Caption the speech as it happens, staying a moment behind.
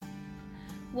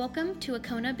Welcome to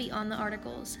Acona Beyond the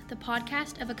Articles, the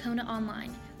podcast of Acona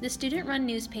Online, the student-run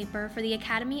newspaper for the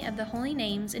Academy of the Holy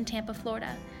Names in Tampa,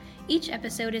 Florida. Each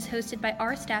episode is hosted by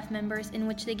our staff members in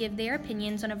which they give their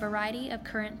opinions on a variety of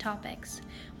current topics.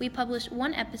 We publish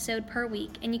one episode per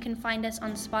week, and you can find us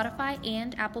on Spotify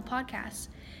and Apple Podcasts.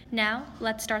 Now,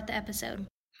 let's start the episode.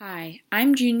 Hi,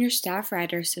 I'm junior staff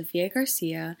writer Sophia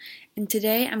Garcia, and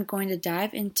today I'm going to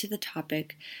dive into the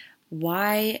topic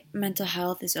why mental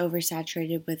health is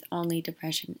oversaturated with only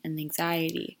depression and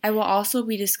anxiety. I will also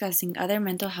be discussing other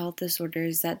mental health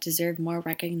disorders that deserve more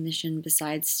recognition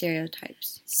besides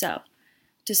stereotypes. So,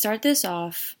 to start this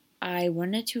off, I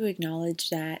wanted to acknowledge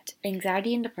that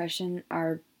anxiety and depression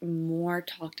are more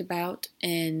talked about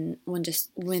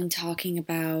when talking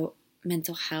about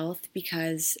mental health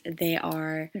because they're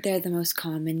the most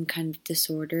common kind of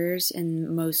disorders and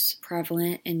most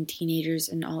prevalent in teenagers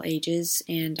in all ages,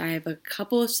 and I have a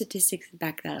couple of statistics to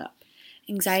back that up.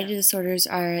 Anxiety disorders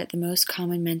are the most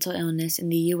common mental illness in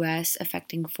the U.S.,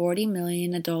 affecting 40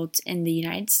 million adults in the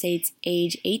United States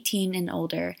age 18 and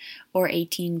older, or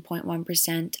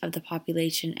 18.1% of the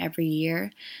population every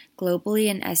year. Globally,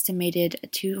 an estimated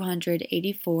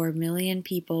 284 million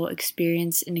people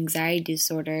experienced an anxiety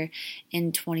disorder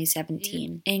in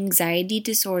 2017. Anxiety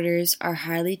disorders are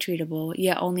highly treatable,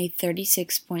 yet only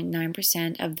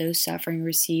 36.9% of those suffering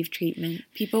receive treatment.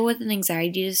 People with an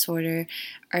anxiety disorder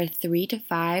are 3 to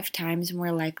 5 times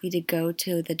more likely to go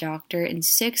to the doctor and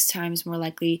 6 times more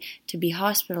likely to be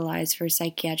hospitalized for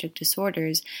psychiatric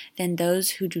disorders than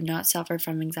those who do not suffer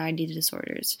from anxiety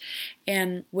disorders.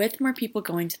 And with more people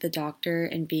going to the doctor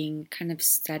and being kind of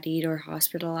studied or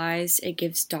hospitalized, it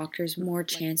gives doctors more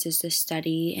chances to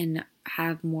study and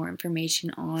have more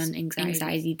information on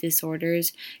anxiety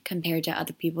disorders compared to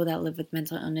other people that live with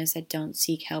mental illness that don't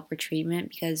seek help or treatment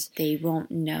because they won't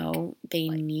know they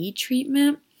need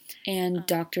treatment. And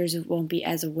doctors won't be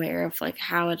as aware of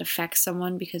how it affects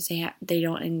someone because they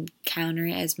don't encounter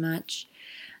it as much.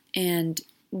 And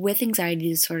with anxiety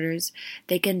disorders,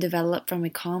 they can develop from a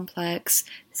complex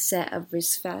set of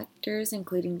risk factors,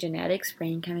 including genetics,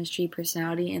 brain chemistry,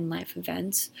 personality, and life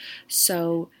events.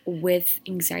 So with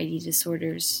anxiety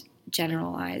disorders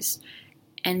generalized,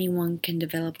 anyone can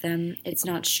develop them. It's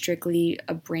not strictly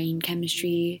a brain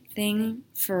chemistry thing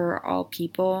for all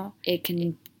people. It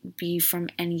can be from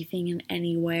anything and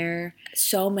anywhere.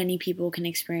 So many people can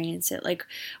experience it.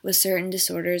 With certain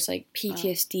disorders like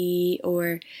PTSD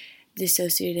or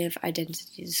dissociative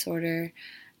identity disorder,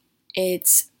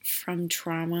 it's from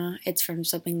trauma. It's from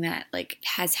something that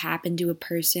has happened to a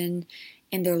person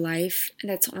in their life, and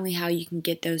that's only how you can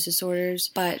get those disorders.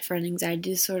 But for an anxiety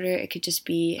disorder, it could just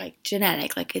be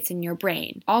genetic, it's in your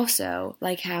brain. Also,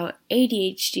 how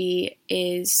ADHD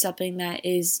is something that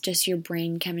is just your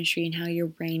brain chemistry and how your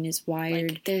brain is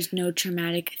wired. There's no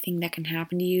traumatic thing that can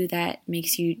happen to you that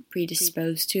makes you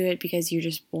predisposed to it because you're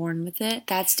just born with it.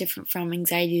 That's different from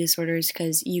anxiety disorders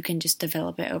because you can just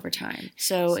develop it over time.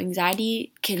 So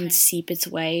anxiety can seep its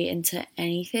way into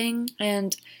anything.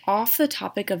 And off the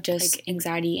topic of just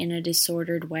anxiety in a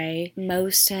disordered way,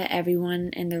 most everyone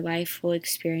in their life will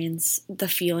experience the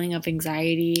feeling of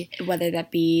anxiety, whether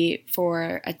that be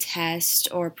for a test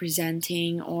or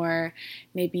presenting, or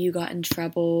maybe you got in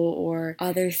trouble or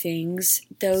other things.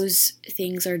 Those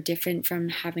things are different from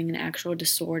having an actual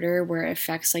disorder where it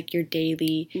affects your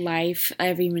daily life.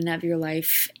 Every minute of your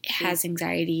life has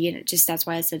anxiety, and that's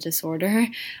why it's a disorder.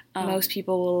 Most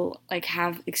people will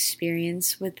have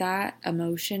experience with that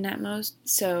emotion at most.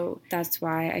 So that's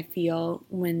why I feel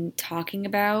when talking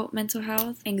about mental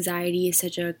health, anxiety is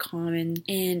such a common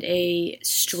and a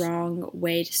strong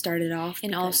way to start it off.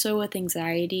 And also with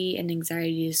anxiety and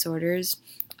anxiety disorders,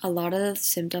 a lot of the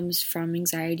symptoms from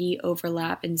anxiety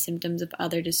overlap in symptoms of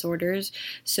other disorders.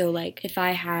 So if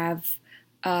I have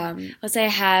let's say I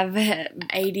have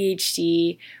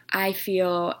ADHD, I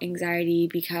feel anxiety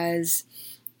because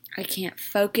I can't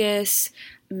focus.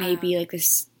 Maybe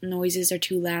the noises are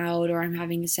too loud, or I'm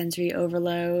having a sensory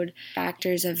overload.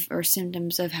 Factors or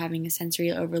symptoms of having a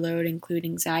sensory overload include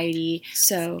anxiety.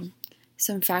 So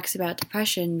some facts about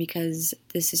depression, because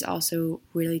this is also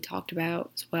really talked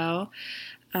about as well.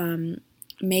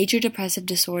 Major depressive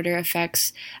disorder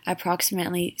affects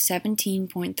approximately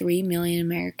 17.3 million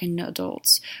American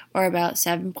adults, or about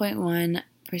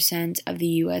 7.1% of the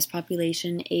U.S.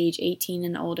 population age 18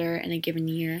 and older in a given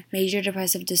year. Major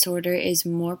depressive disorder is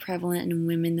more prevalent in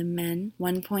women than men.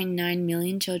 1.9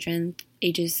 million children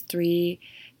ages 3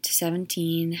 to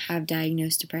 17 have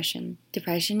diagnosed depression.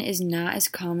 Depression is not as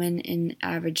common in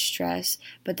average stress,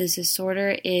 but this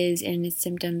disorder is in its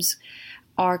symptoms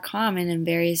are common in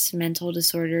various mental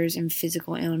disorders and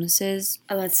physical illnesses.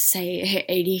 Let's say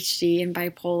ADHD and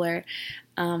bipolar.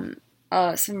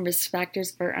 Some risk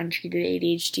factors for untreated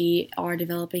ADHD are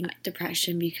developing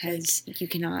depression because you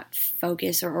cannot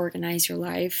focus or organize your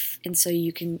life, and so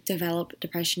you can develop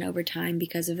depression over time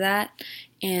because of that.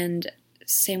 And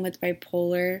same with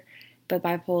bipolar, but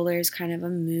bipolar is kind of a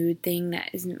mood thing that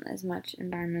isn't as much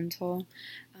environmental.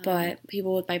 But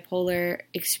people with bipolar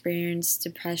experience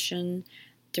depression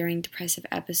during depressive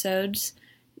episodes,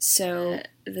 so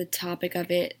the topic of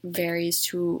it varies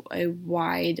to a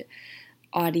wide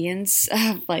audience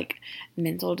of like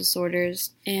mental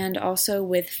disorders. And also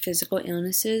with physical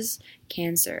illnesses,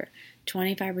 cancer.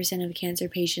 25% of cancer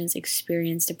patients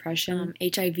experience depression.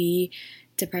 HIV,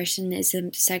 depression is the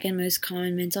second most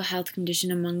common mental health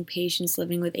condition among patients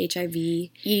living with HIV.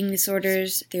 Eating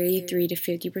disorders, 33 to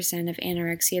 50% of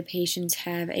anorexia patients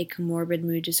have a comorbid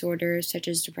mood disorder such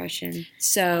as depression.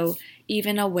 So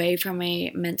even away from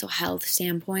a mental health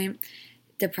standpoint,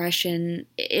 depression,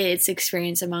 it's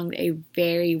experienced among a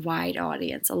very wide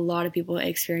audience. A lot of people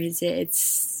experience it. It's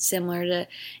similar to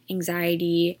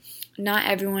anxiety. Not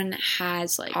everyone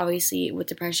has, like, obviously with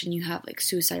depression you have like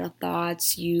suicidal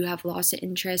thoughts, you have loss of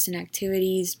interest in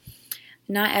activities.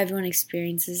 Not everyone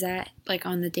experiences that like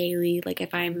on the daily. Like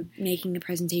if I'm making a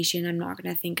presentation, I'm not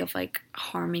going to think of like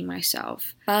harming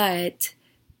myself. But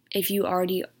if you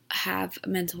already have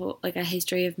a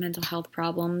history of mental health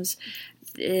problems,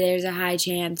 there's a high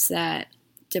chance that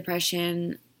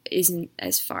depression isn't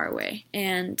as far away.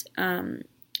 And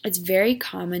it's very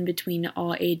common between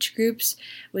all age groups,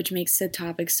 which makes the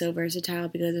topic so versatile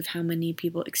because of how many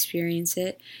people experience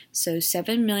it. So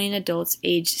 7 million adults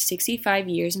aged 65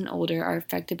 years and older are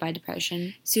affected by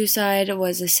depression. Suicide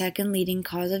was the second leading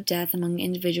cause of death among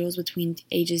individuals between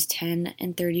ages 10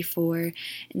 and 34,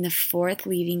 and the fourth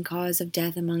leading cause of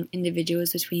death among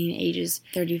individuals between ages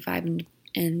 35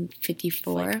 and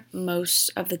 54.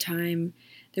 Most of the time,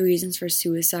 the reasons for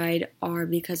suicide are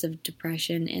because of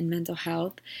depression and mental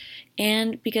health.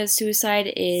 And because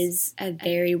suicide is a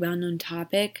very well-known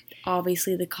topic,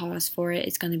 obviously the cause for it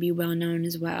is going to be well-known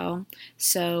as well.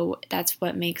 So that's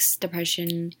what makes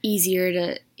depression easier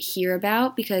to hear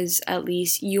about, because at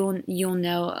least you'll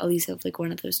know at least of like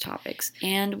one of those topics.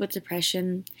 And with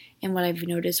depression, and what I've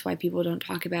noticed why people don't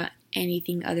talk about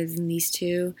anything other than these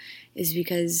two, is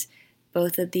because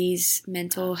both of these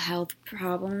mental health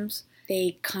problems,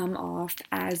 they come off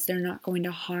as they're not going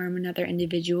to harm another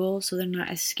individual, so they're not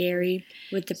as scary.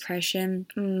 With depression,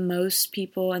 most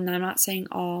people, and I'm not saying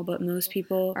all, but most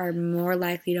people are more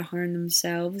likely to harm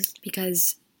themselves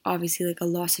because obviously like a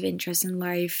loss of interest in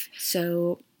life.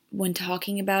 So when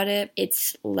talking about it,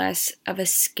 it's less of a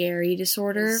scary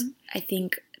disorder. I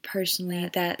think personally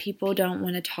that people don't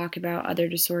want to talk about other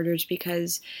disorders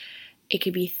because it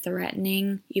could be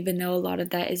threatening, even though a lot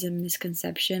of that is a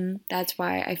misconception. That's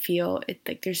why I feel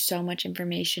there's so much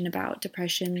information about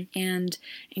depression and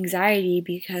anxiety,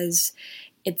 because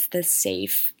it's the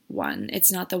safe one. It's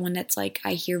not the one that's like,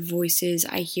 I hear voices,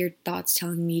 I hear thoughts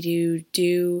telling me to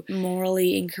do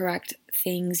morally incorrect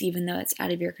things, even though it's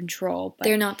out of your control. But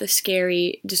they're not the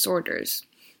scary disorders.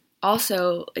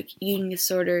 Also, like eating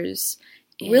disorders,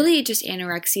 really just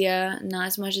anorexia, not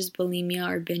as much as bulimia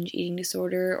or binge eating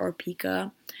disorder or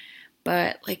pica,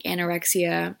 but like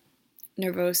anorexia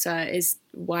nervosa is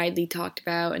widely talked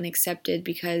about and accepted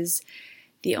because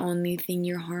the only thing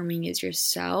you're harming is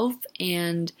yourself,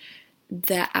 and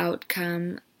the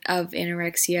outcome of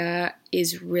anorexia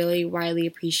is really widely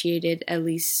appreciated, at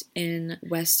least in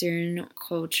Western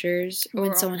cultures.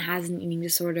 When someone has an eating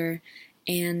disorder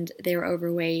and they're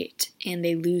overweight and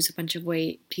they lose a bunch of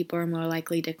weight, people are more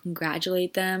likely to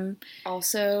congratulate them.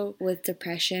 Also, with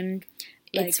depression,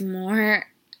 it's more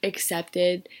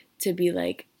accepted to be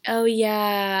like, oh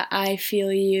yeah, I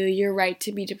feel you, you're right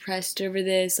to be depressed over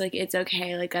this, like it's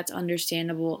okay, like that's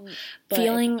understandable. But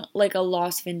feeling like a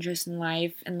loss of interest in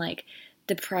life and like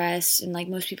depressed, and like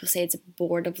most people say it's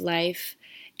bored of life,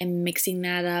 and mixing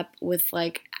that up with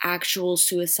like actual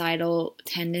suicidal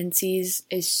tendencies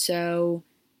is so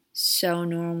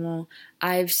normal.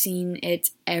 I've seen it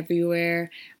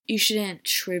everywhere. You shouldn't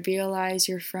trivialize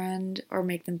your friend or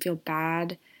make them feel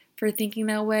bad for thinking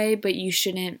that way, but you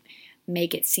shouldn't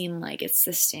make it seem like it's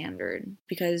the standard,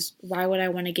 because why would I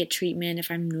want to get treatment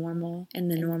if I'm normal and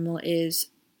the normal is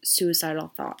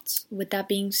suicidal thoughts? With that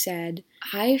being said,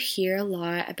 I hear a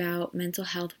lot about Mental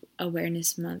Health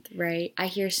Awareness Month, right? I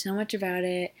hear so much about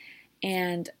it,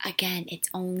 and again, it's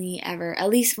only ever, at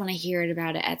least when I hear it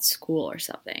about it at school or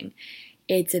something,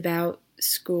 it's about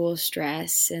school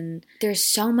stress, and there's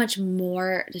so much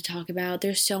more to talk about.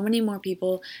 There's so many more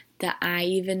people that I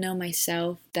even know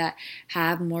myself that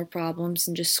have more problems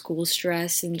than just school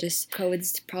stress, and just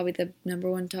COVID's probably the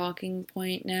number one talking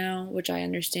point now, which I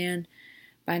understand.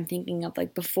 But I'm thinking of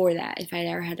like before that, if I'd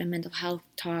ever had a mental health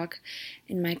talk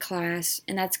in my class,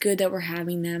 and that's good that we're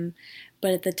having them,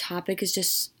 but if the topic is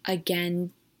just,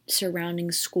 again,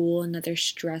 surrounding school, another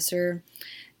stressor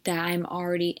that I'm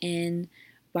already in,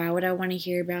 why would I want to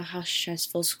hear about how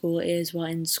stressful school is while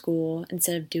in school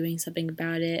instead of doing something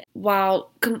about it,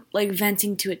 while like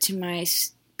venting to it to my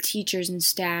teachers and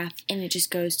staff, and it just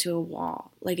goes to a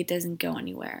wall, like it doesn't go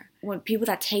anywhere. When people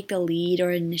that take the lead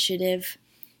or initiative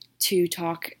to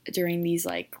talk during these,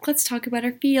 like, let's talk about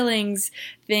our feelings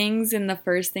things, and the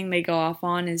first thing they go off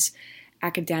on is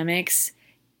academics,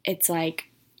 it's like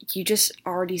you just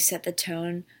already set the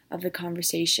tone of the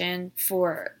conversation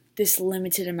for this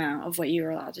limited amount of what you're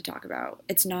allowed to talk about.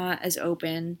 It's not as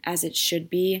open as it should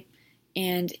be,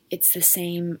 and it's the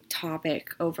same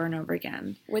topic over and over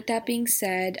again. With that being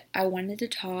said, I wanted to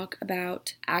talk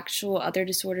about actual other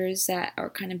disorders that are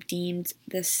kind of deemed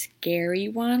the scary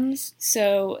ones.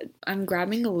 So I'm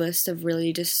grabbing a list of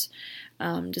really just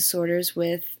disorders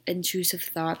with intrusive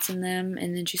thoughts in them,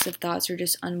 and intrusive thoughts are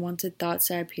just unwanted thoughts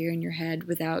that appear in your head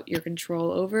without your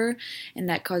control over, and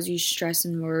that cause you stress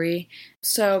and worry.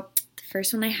 So the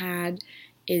first one I had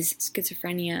is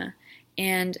schizophrenia,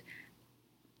 and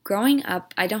growing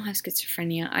up, I don't have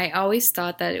schizophrenia. I always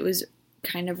thought that it was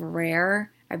kind of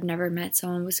rare. I've never met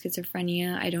someone with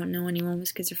schizophrenia. I don't know anyone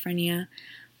with schizophrenia,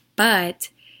 but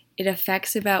it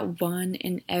affects about 1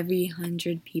 in every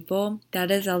 100 people.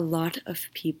 That is a lot of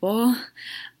people.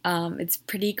 It's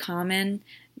pretty common,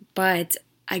 but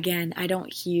again, I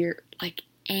don't hear like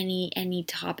any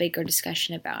topic or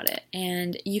discussion about it.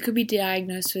 And you could be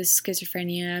diagnosed with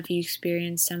schizophrenia if you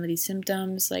experience some of these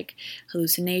symptoms, like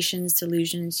hallucinations,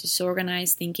 delusions,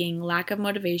 disorganized thinking, lack of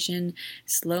motivation,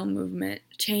 slow movement,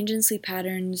 change in sleep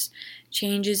patterns,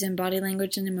 changes in body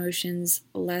language and emotions,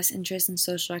 less interest in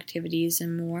social activities,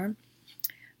 and more.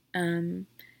 And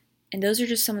those are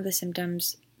just some of the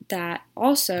symptoms that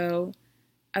also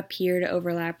appear to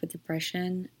overlap with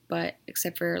depression, but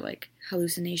except for like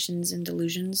hallucinations and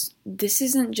delusions. This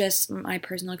isn't just my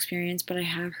personal experience, but I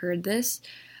have heard this.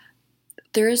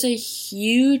 There is a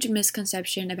huge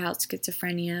misconception about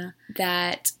schizophrenia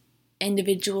that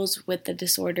individuals with the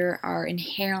disorder are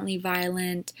inherently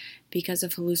violent because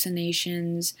of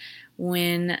hallucinations,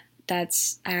 when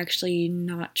that's actually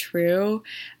not true.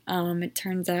 It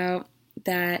turns out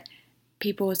that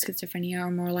people with schizophrenia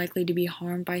are more likely to be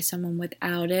harmed by someone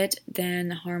without it than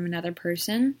harm another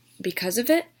person because of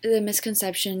it. The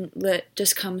misconception that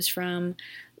just comes from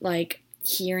like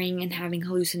hearing and having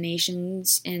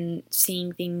hallucinations and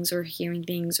seeing things or hearing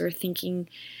things or thinking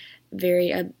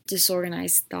very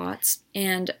disorganized thoughts.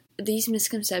 And these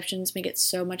misconceptions make it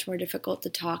so much more difficult to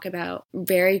talk about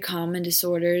very common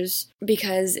disorders,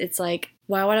 because it's like,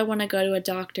 why would I want to go to a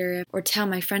doctor or tell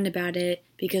my friend about it?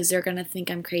 Because they're going to think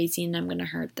I'm crazy and I'm going to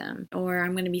hurt them, or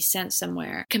I'm going to be sent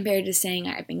somewhere, compared to saying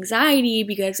I have anxiety,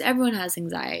 because everyone has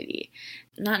anxiety.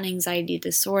 Not an anxiety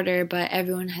disorder, but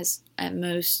everyone has at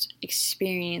most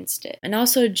experienced it. And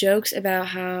also jokes about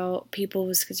how people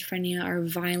with schizophrenia are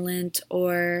violent,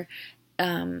 or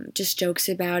just jokes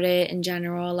about it in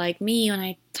general, like me when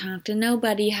I talk to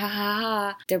nobody, ha ha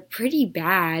ha. They're pretty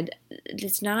bad.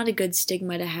 It's not a good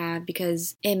stigma to have,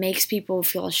 because it makes people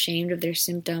feel ashamed of their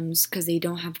symptoms because they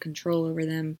don't have control over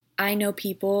them. I know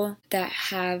people that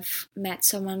have met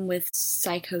someone with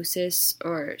psychosis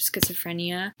or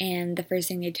schizophrenia, and the first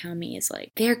thing they tell me is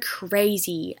like, they're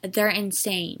crazy, they're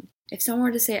insane. If someone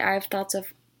were to say I have thoughts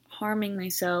of harming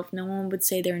myself, no one would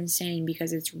say they're insane,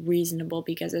 because it's reasonable,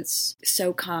 because it's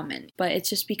so common. But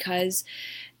it's just because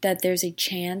that there's a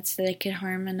chance that it could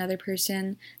harm another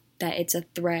person, that it's a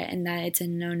threat, and that it's a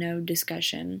no-no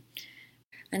discussion.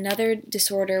 Another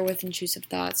disorder with intrusive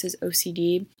thoughts is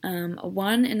OCD.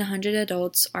 1 in 100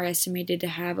 adults are estimated to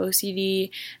have OCD.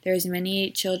 There's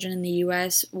many children in the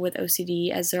U.S. with OCD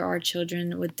as there are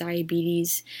children with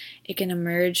diabetes. It can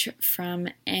emerge from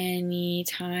any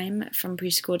time from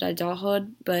preschool to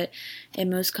adulthood, but it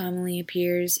most commonly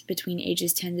appears between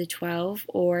ages 10 to 12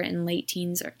 or in late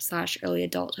teens / early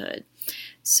adulthood.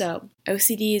 So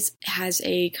OCD has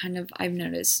a kind of, I've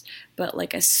noticed, but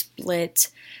like a split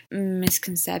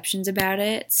misconceptions about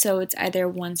it. So it's either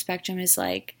one spectrum is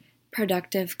like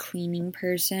productive cleaning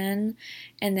person,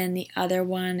 and then the other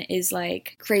one is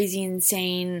like crazy,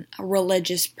 insane,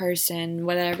 religious person,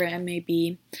 whatever it may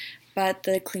be. But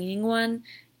the cleaning one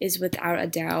is without a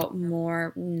doubt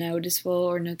more noticeable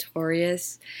or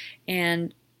notorious,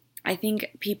 and I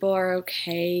think people are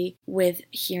okay with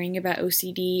hearing about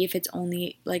OCD if it's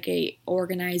only like a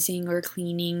organizing or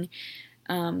cleaning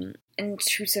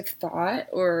intrusive thought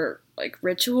or like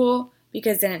ritual,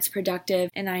 because then it's productive.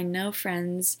 And I know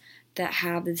friends that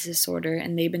have this disorder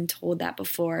and they've been told that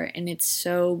before, and it's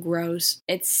so gross.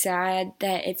 It's sad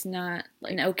that it's not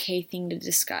an okay thing to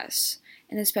discuss,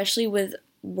 and especially with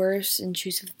worse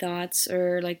intrusive thoughts,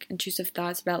 or like intrusive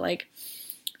thoughts about like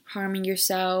harming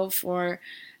yourself or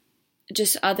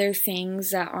just other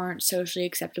things that aren't socially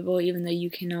acceptable, even though you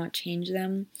cannot change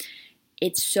them.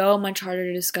 It's so much harder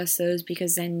to discuss those,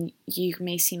 because then you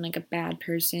may seem like a bad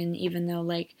person, even though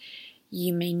like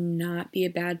you may not be a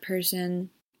bad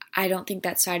person. I don't think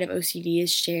that side of OCD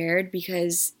is shared,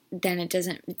 because then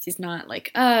it's not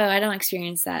like, oh, I don't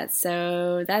experience that,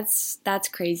 so that's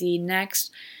crazy.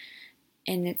 Next.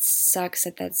 And it sucks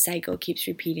that cycle keeps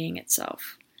repeating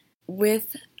itself.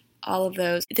 With all of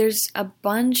those, there's a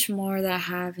bunch more that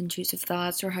have intrusive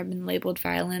thoughts or have been labeled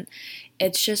violent.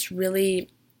 It's just really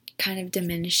kind of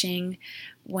diminishing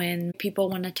when people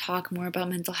want to talk more about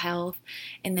mental health,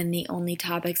 and then the only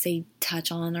topics they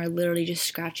touch on are literally just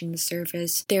scratching the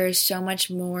surface. There is so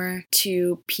much more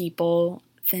to people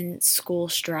than school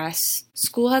stress.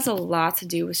 School has a lot to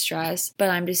do with stress,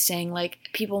 but I'm just saying, like,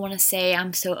 people want to say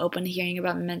I'm so open to hearing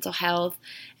about mental health,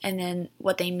 and then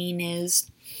what they mean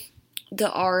is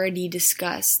the already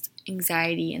discussed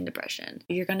anxiety and depression.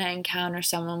 You're going to encounter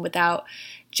someone without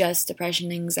just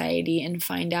depression and anxiety and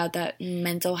find out that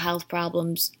mental health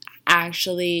problems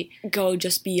actually go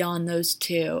just beyond those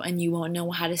two, and you won't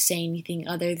know how to say anything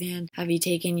other than, have you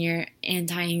taken your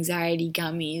anti-anxiety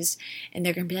gummies? And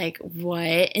they're gonna be like, what?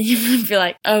 And you're gonna be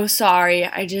like, oh, sorry,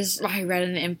 I read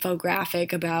an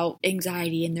infographic about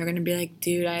anxiety. And they're gonna be like,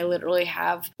 dude, I literally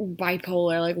have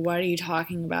bipolar, like, what are you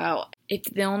talking about? If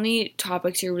the only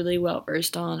topics you're really well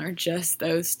versed on are just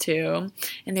those two,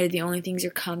 and they're the only things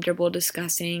you're comfortable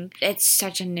discussing, it's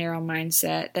such a narrow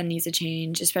mindset that needs to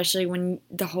change, especially when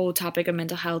the whole topic of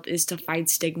mental health is to fight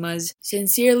stigmas.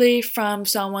 Sincerely, from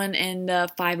someone in the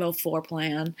 504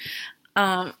 plan.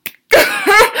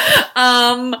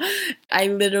 I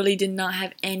literally did not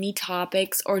have any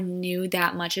topics or knew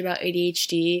that much about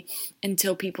ADHD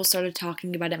until people started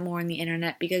talking about it more on the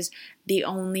internet, because the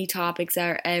only topics that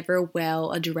are ever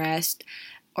well addressed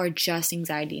are just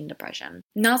anxiety and depression.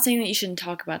 Not saying that you shouldn't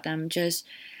talk about them, just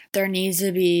there needs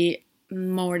to be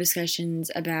more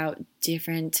discussions about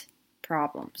different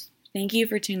problems. Thank you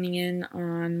for tuning in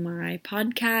on my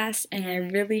podcast, and I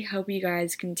really hope you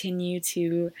guys continue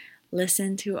to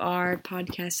listen to our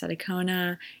podcast at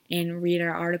Acona and read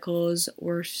our articles.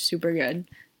 We're super good.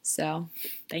 So,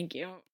 thank you.